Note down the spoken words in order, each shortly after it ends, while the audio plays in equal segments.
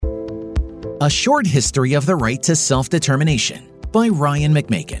A Short History of the Right to Self-Determination by Ryan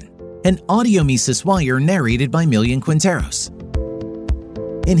McMaken, an audio Mises Wire narrated by Millian Quinteros.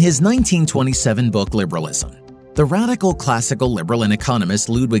 In his 1927 book Liberalism, the radical classical liberal and economist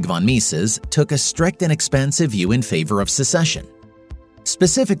Ludwig von Mises took a strict and expansive view in favor of secession.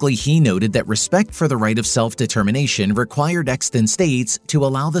 Specifically, he noted that respect for the right of self-determination required extant states to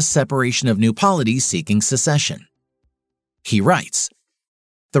allow the separation of new polities seeking secession. He writes,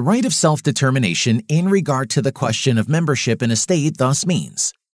 "The right of self-determination in regard to the question of membership in a state thus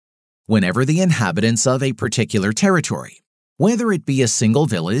means, whenever the inhabitants of a particular territory, whether it be a single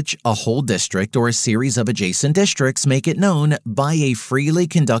village, a whole district, or a series of adjacent districts, make it known by a freely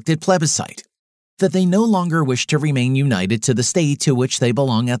conducted plebiscite that they no longer wish to remain united to the state to which they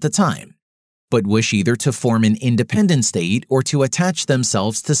belong at the time, but wish either to form an independent state or to attach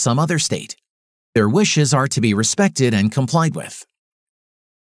themselves to some other state. Their wishes are to be respected and complied with."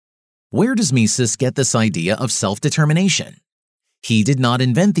 Where does Mises get this idea of self-determination? He did not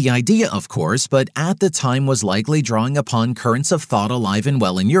invent the idea, of course, but at the time was likely drawing upon currents of thought alive and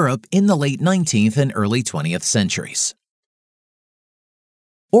well in Europe in the late 19th and early 20th centuries.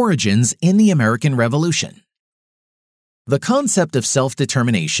 Origins in the American Revolution. The concept of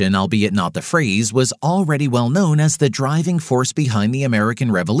self-determination, albeit not the phrase, was already well known as the driving force behind the American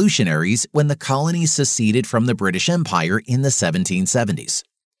revolutionaries when the colonies seceded from the British Empire in the 1770s.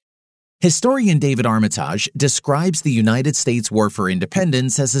 Historian David Armitage describes the United States War for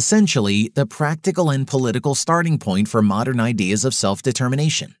Independence as essentially the practical and political starting point for modern ideas of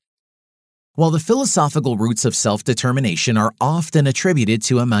self-determination. While the philosophical roots of self-determination are often attributed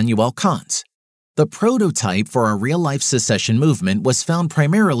to Immanuel Kant, the prototype for a real-life secession movement was found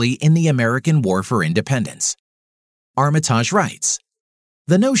primarily in the American War for Independence. Armitage writes,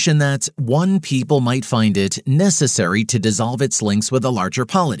 "The notion that one people might find it necessary to dissolve its links with a larger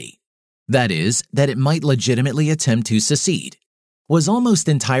polity, that is, that it might legitimately attempt to secede, was almost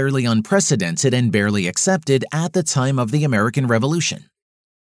entirely unprecedented and barely accepted at the time of the American Revolution.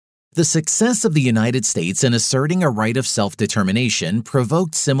 The success of the United States in asserting a right of self-determination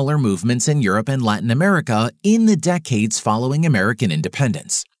provoked similar movements in Europe and Latin America in the decades following American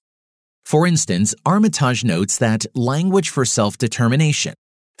independence. For instance, Armitage notes that language for self-determination,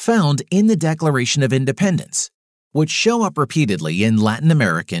 found in the Declaration of Independence, would show up repeatedly in Latin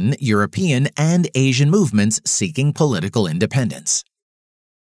American, European, and Asian movements seeking political independence.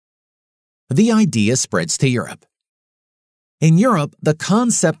 The idea spreads to Europe. In Europe, the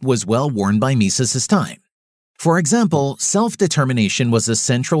concept was well worn by Mises's time. For example, self-determination was a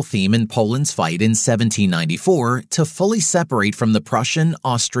central theme in Poland's fight in 1794 to fully separate from the Prussian,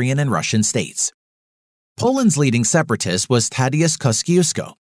 Austrian, and Russian states. Poland's leading separatist was Tadeusz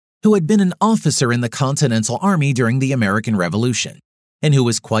Kosciuszko, who had been an officer in the Continental Army during the American Revolution, and who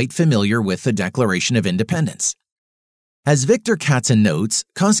was quite familiar with the Declaration of Independence. As Victor Katten notes,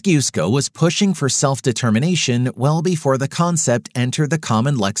 Kosciuszko was pushing for self-determination well before the concept entered the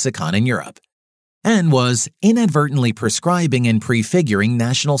common lexicon in Europe, and was inadvertently prescribing and prefiguring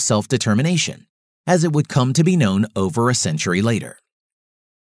national self-determination, as it would come to be known over a century later.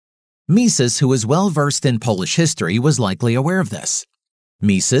 Mises, who was well versed in Polish history, was likely aware of this.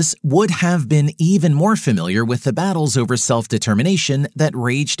 Mises would have been even more familiar with the battles over self-determination that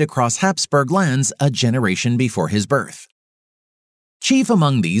raged across Habsburg lands a generation before his birth. Chief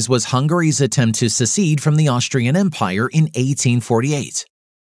among these was Hungary's attempt to secede from the Austrian Empire in 1848.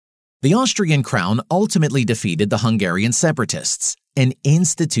 The Austrian crown ultimately defeated the Hungarian separatists and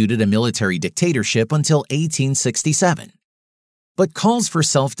instituted a military dictatorship until 1867. But calls for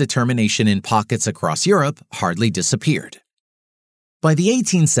self-determination in pockets across Europe hardly disappeared. By the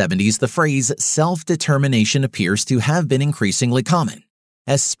 1870s, the phrase self-determination appears to have been increasingly common,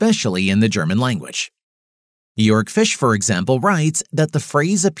 especially in the German language. Jörg Fisch, for example, writes that the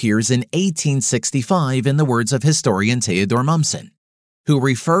phrase appears in 1865 in the words of historian Theodor Mommsen, who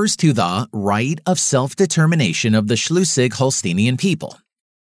refers to the right of self-determination of the Schleswig-Holsteinian people.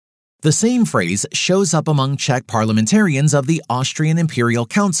 The same phrase shows up among Czech parliamentarians of the Austrian Imperial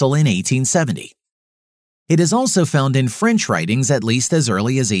Council in 1870. It is also found in French writings at least as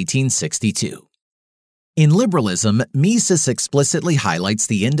early as 1862. In Liberalism, Mises explicitly highlights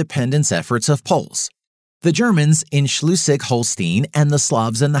the independence efforts of Poles, the Germans in Schleswig-Holstein, and the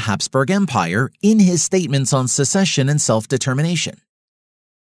Slavs in the Habsburg Empire in his statements on secession and self-determination.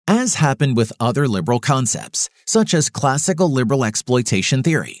 As happened with other liberal concepts, such as classical liberal exploitation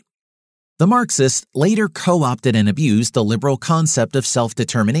theory, the Marxists later co-opted and abused the liberal concept of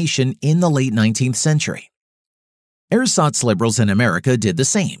self-determination in the late 19th century. Ersatz liberals in America did the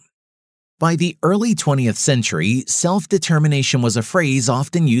same. By the early 20th century, self-determination was a phrase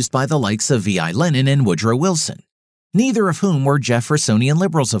often used by the likes of V.I. Lenin and Woodrow Wilson, neither of whom were Jeffersonian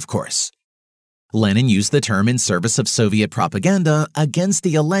liberals, of course. Lenin used the term in service of Soviet propaganda against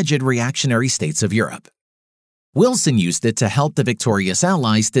the alleged reactionary states of Europe. Wilson used it to help the victorious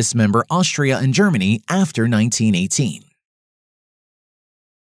Allies dismember Austria and Germany after 1918.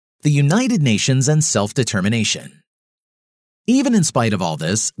 The United Nations and self-determination. Even in spite of all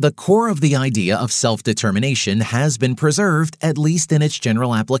this, the core of the idea of self-determination has been preserved, at least in its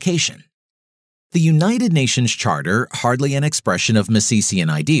general application. The United Nations Charter, hardly an expression of Misesian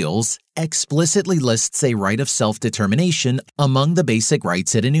ideals, explicitly lists a right of self-determination among the basic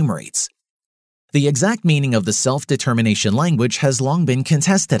rights it enumerates. The exact meaning of the self-determination language has long been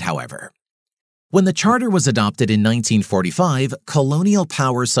contested, however. When the Charter was adopted in 1945, colonial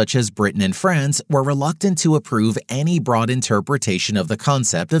powers such as Britain and France were reluctant to approve any broad interpretation of the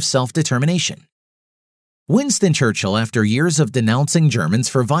concept of self-determination. Winston Churchill, after years of denouncing Germans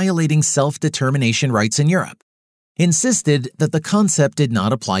for violating self-determination rights in Europe, insisted that the concept did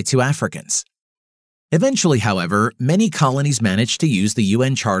not apply to Africans. Eventually, however, many colonies managed to use the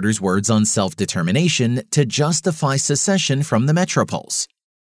UN Charter's words on self-determination to justify secession from the metropoles.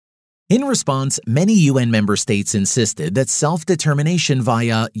 In response, many UN member states insisted that self-determination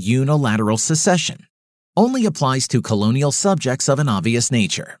via unilateral secession only applies to colonial subjects of an obvious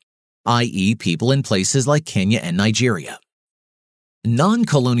nature, i.e., people in places like Kenya and Nigeria.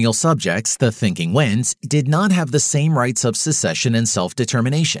 Non-colonial subjects, the thinking went, did not have the same rights of secession and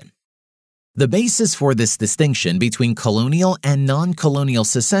self-determination. The basis for this distinction between colonial and non-colonial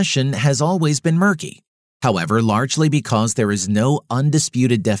secession has always been murky, however, largely because there is no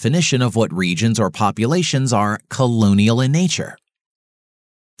undisputed definition of what regions or populations are colonial in nature.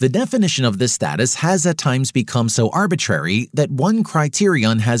 The definition of this status has at times become so arbitrary that one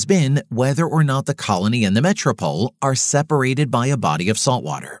criterion has been whether or not the colony and the metropole are separated by a body of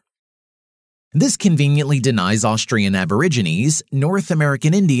saltwater. This conveniently denies Austrian Aborigines, North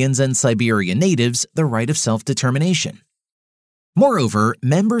American Indians, and Siberian natives the right of self-determination. Moreover,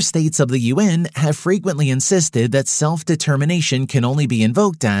 member states of the UN have frequently insisted that self-determination can only be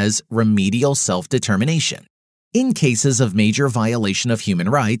invoked as remedial self-determination in cases of major violation of human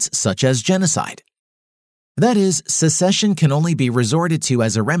rights, such as genocide. That is, secession can only be resorted to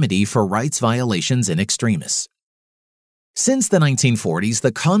as a remedy for rights violations in extremis. Since the 1940s,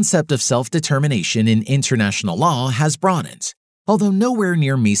 the concept of self-determination in international law has broadened, although nowhere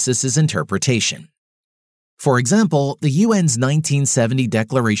near Mises's interpretation. For example, the UN's 1970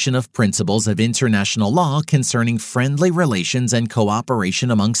 Declaration of Principles of International Law concerning friendly relations and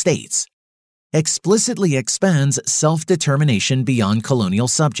cooperation among states explicitly expands self-determination beyond colonial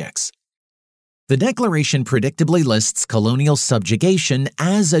subjects. The declaration predictably lists colonial subjugation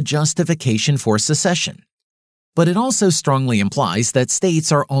as a justification for secession, but it also strongly implies that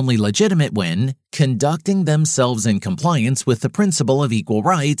states are only legitimate when conducting themselves in compliance with the principle of equal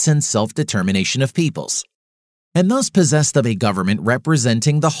rights and self-determination of peoples, and thus possessed of a government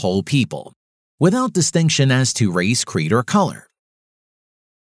representing the whole people, without distinction as to race, creed, or color.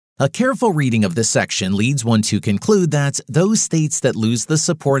 A careful reading of this section leads one to conclude that those states that lose the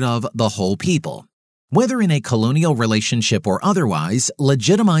support of the whole people, whether in a colonial relationship or otherwise,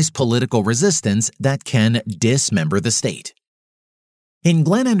 legitimize political resistance that can dismember the state. In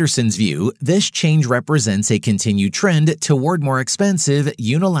Glenn Anderson's view, this change represents a continued trend toward more expansive,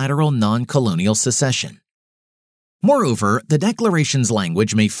 unilateral non-colonial secession. Moreover, the declaration's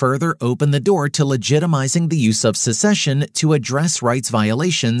language may further open the door to legitimizing the use of secession to address rights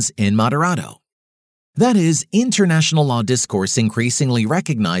violations in moderato. That is, international law discourse increasingly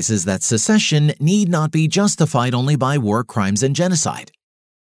recognizes that secession need not be justified only by war crimes and genocide.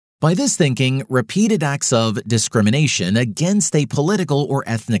 By this thinking, repeated acts of discrimination against a political or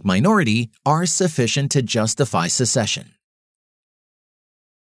ethnic minority are sufficient to justify secession.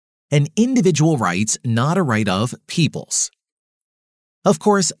 An individual right, not a right of peoples. Of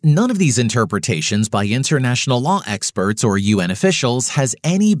course, none of these interpretations by international law experts or UN officials has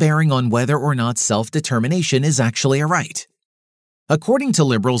any bearing on whether or not self-determination is actually a right. According to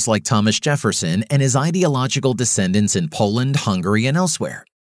liberals like Thomas Jefferson and his ideological descendants in Poland, Hungary, and elsewhere,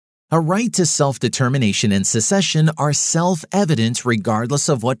 a right to self-determination and secession are self-evident regardless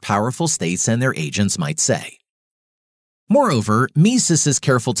of what powerful states and their agents might say. Moreover, Mises is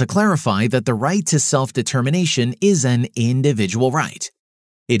careful to clarify that the right to self-determination is an individual right.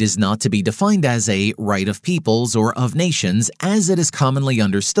 It is not to be defined as a right of peoples or of nations as it is commonly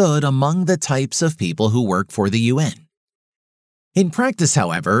understood among the types of people who work for the UN. In practice,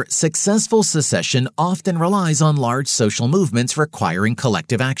 however, successful secession often relies on large social movements requiring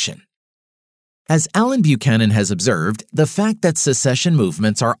collective action. As Alan Buchanan has observed, the fact that secession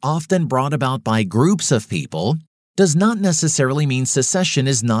movements are often brought about by groups of people does not necessarily mean secession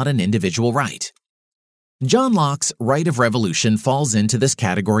is not an individual right. John Locke's right of revolution falls into this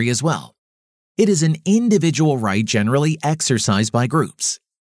category as well. It is an individual right generally exercised by groups.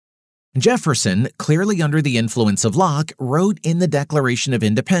 Jefferson, clearly under the influence of Locke, wrote in the Declaration of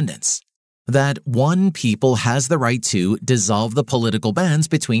Independence that one people has the right to dissolve the political bands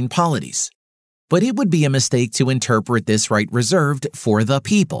between polities. But it would be a mistake to interpret this right reserved for the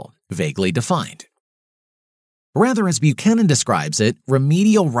people, vaguely defined. Rather, as Buchanan describes it,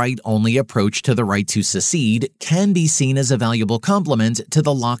 remedial right-only approach to the right to secede can be seen as a valuable complement to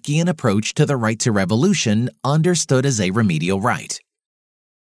the Lockean approach to the right to revolution, understood as a remedial right.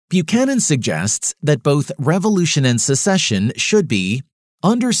 Buchanan suggests that both revolution and secession should be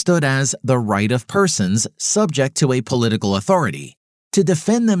understood as the right of persons subject to a political authority to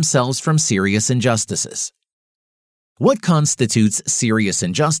defend themselves from serious injustices. What constitutes serious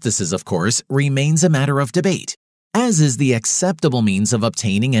injustices, of course, remains a matter of debate, as is the acceptable means of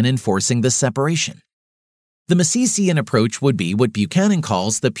obtaining and enforcing the separation. The Misesian approach would be what Buchanan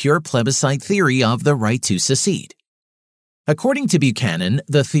calls the pure plebiscite theory of the right to secede. According to Buchanan,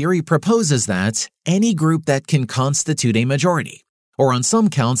 the theory proposes that any group that can constitute a majority, or on some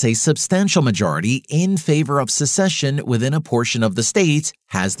counts a substantial majority, in favor of secession within a portion of the state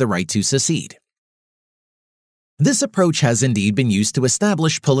has the right to secede. This approach has indeed been used to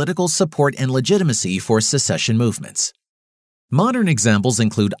establish political support and legitimacy for secession movements. Modern examples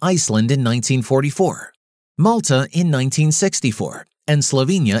include Iceland in 1944, Malta in 1964, and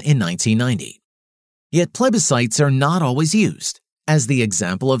Slovenia in 1990. Yet plebiscites are not always used, as the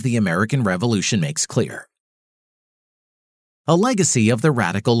example of the American Revolution makes clear. A legacy of the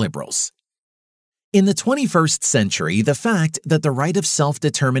radical liberals. In the 21st century, the fact that the right of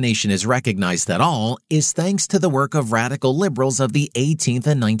self-determination is recognized at all is thanks to the work of radical liberals of the 18th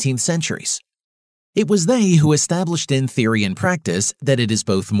and 19th centuries. It was they who established in theory and practice that it is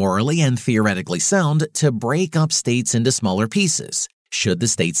both morally and theoretically sound to break up states into smaller pieces, should the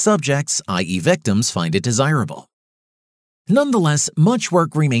state's subjects, i.e. victims, find it desirable. Nonetheless, much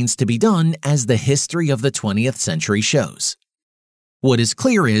work remains to be done, as the history of the 20th century shows. What is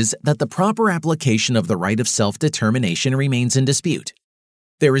clear is that the proper application of the right of self-determination remains in dispute.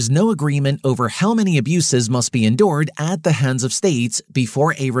 There is no agreement over how many abuses must be endured at the hands of states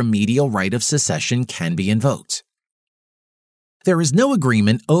before a remedial right of secession can be invoked. There is no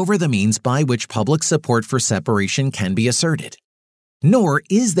agreement over the means by which public support for separation can be asserted. Nor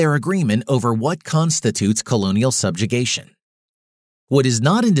is there agreement over what constitutes colonial subjugation. What is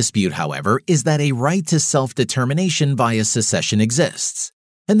not in dispute, however, is that a right to self-determination via secession exists,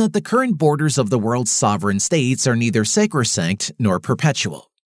 and that the current borders of the world's sovereign states are neither sacrosanct nor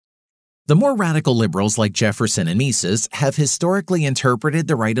perpetual. The more radical liberals like Jefferson and Mises have historically interpreted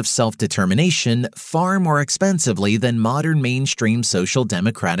the right of self-determination far more expensively than modern mainstream social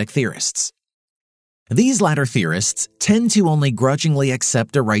democratic theorists. These latter theorists tend to only grudgingly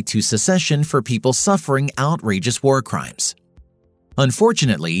accept a right to secession for people suffering outrageous war crimes.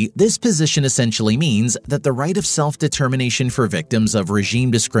 Unfortunately, this position essentially means that the right of self-determination for victims of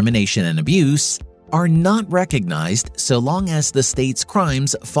regime discrimination and abuse are not recognized so long as the state's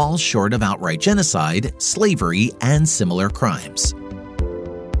crimes fall short of outright genocide, slavery, and similar crimes.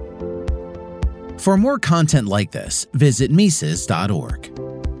 For more content like this, visit Mises.org.